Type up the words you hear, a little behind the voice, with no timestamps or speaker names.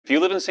If you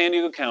live in San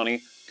Diego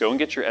County, go and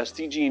get your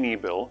SDG&E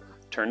bill,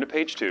 turn to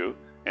page 2,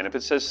 and if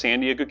it says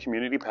San Diego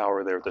Community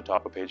Power there at the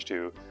top of page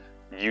 2,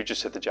 you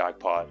just hit the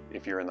jackpot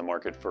if you're in the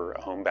market for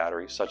a home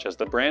battery, such as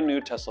the brand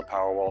new Tesla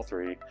Powerwall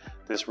 3.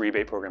 This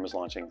rebate program is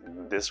launching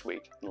this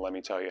week. Let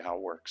me tell you how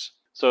it works.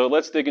 So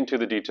let's dig into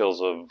the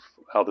details of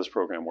how this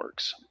program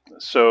works.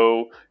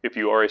 So if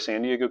you are a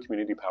San Diego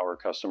Community Power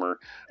customer,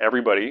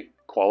 everybody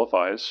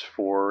qualifies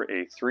for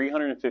a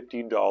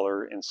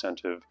 $350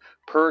 incentive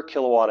per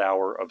kilowatt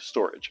hour of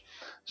storage.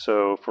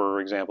 So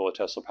for example, a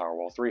Tesla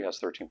Powerwall 3 has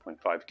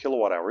 13.5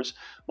 kilowatt hours.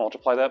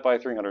 Multiply that by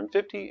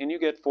 350 and you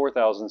get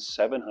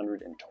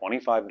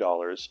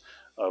 $4,725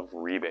 of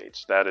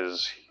rebates. That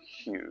is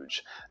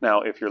huge.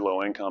 Now, if you're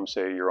low income,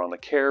 say you're on the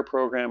CARE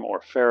program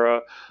or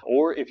FARA,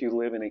 or if you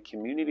live in a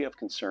community of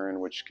concern,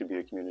 which could be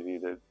a community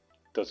that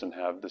doesn't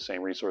have the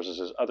same resources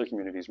as other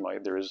communities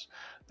might, there is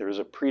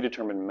a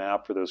predetermined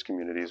map for those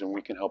communities, and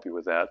we can help you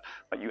with that.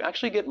 But you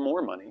actually get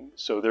more money.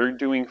 So they're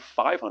doing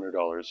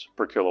 $500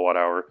 per kilowatt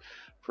hour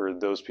for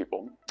those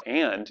people.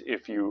 And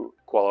if you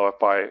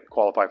qualify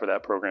for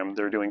that program,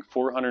 they're doing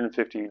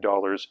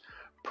 $450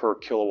 per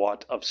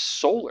kilowatt of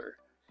solar.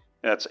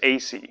 That's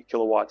AC,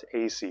 kilowatt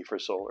AC for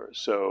solar.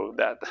 So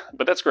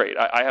but that's great.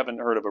 I haven't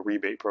heard of a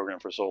rebate program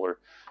for solar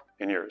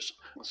in years.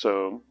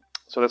 So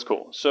that's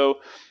cool. So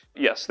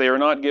yes, they are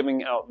not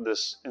giving out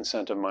this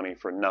incentive money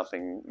for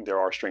nothing. There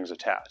are strings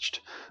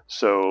attached.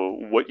 So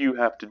what you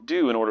have to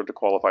do in order to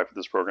qualify for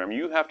this program,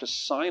 you have to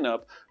sign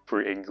up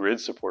for a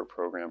grid support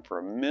program for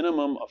a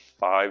minimum of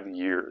 5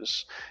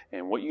 years.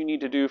 And what you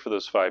need to do for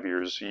those 5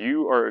 years,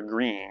 you are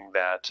agreeing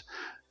that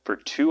for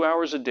 2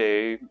 hours a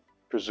day,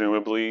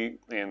 presumably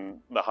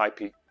in the high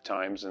peak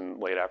times in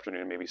late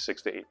afternoon, maybe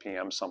 6 to 8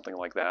 p.m., something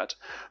like that,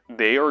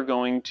 they are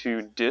going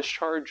to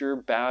discharge your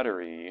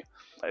battery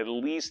at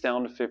least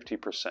down to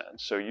 50%.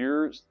 So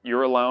you're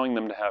allowing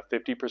them to have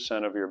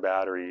 50% of your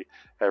battery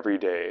every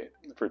day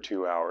for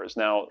 2 hours.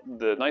 Now,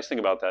 the nice thing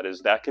about that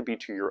is that could be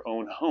to your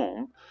own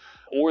home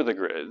or the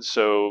grid.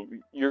 So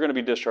you're going to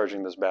be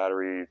discharging this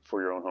battery for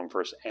your own home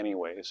first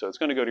anyway. So it's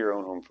going to go to your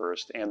own home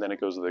first, and then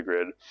it goes to the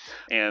grid.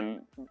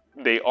 And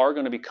they are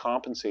going to be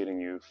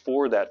compensating you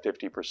for that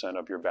 50%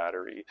 of your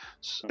battery.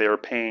 So they're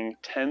paying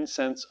 10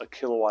 cents a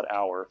kilowatt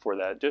hour for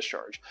that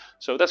discharge.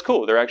 So that's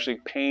cool. They're actually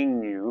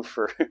paying you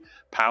for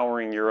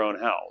powering your own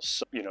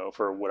house,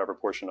 for whatever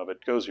portion of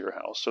it goes to your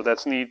house. So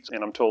that's neat.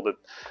 And I'm told that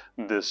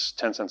this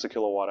 10 cents a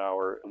kilowatt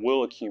hour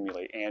will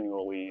accumulate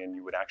annually, and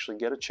you would actually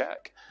get a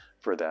check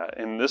for that.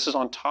 And this is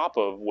on top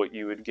of what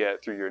you would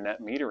get through your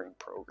net metering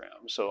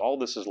program. So all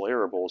this is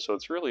layerable, so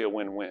it's really a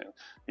win-win.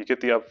 You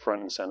get the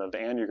upfront incentive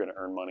and you're going to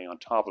earn money on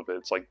top of it.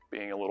 It's like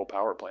being a little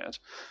power plant.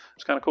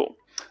 It's kind of cool.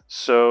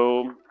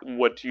 So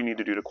what do you need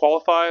to do to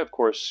qualify? Of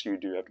course, you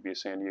do have to be a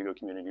San Diego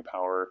Community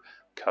Power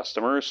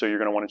customer, so you're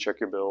going to want to check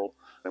your bill,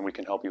 and we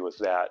can help you with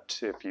that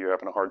if you're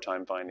having a hard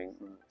time finding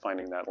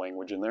that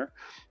language in there.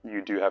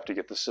 You do have to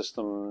get the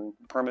system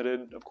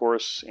permitted, of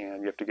course,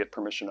 and you have to get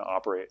permission to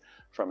operate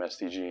from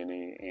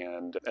SDG&E,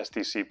 and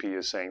SDCP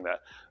is saying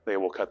that they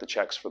will cut the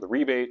checks for the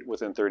rebate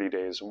within 30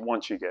 days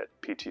once you get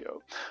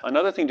PTO.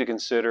 Another thing to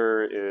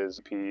consider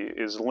is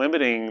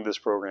limiting this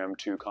program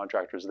to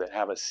contractors that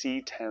have a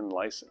C10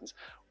 license.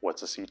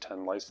 What's a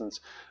C10 license?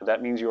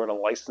 That means you are a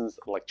licensed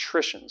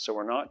electrician. So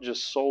we're not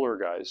just solar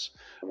guys.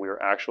 We're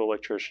actual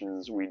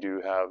electricians. We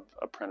do have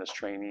apprentice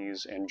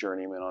trainees and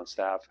journeymen on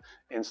staff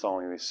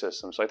installing these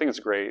systems. So I think it's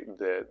great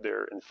that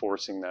they're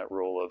enforcing that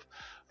rule of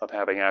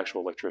having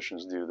actual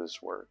electricians do this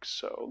work.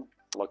 So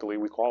luckily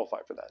we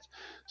qualify for that.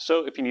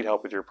 So if you need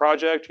help with your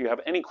project, you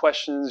have any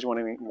questions, you want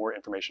any more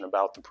information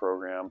about the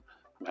program,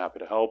 I'm happy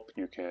to help.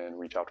 You can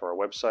reach out to our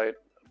website,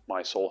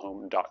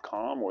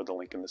 mysoulhome.com, or the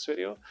link in this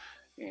video,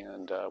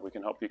 and we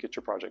can help you get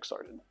your project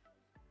started.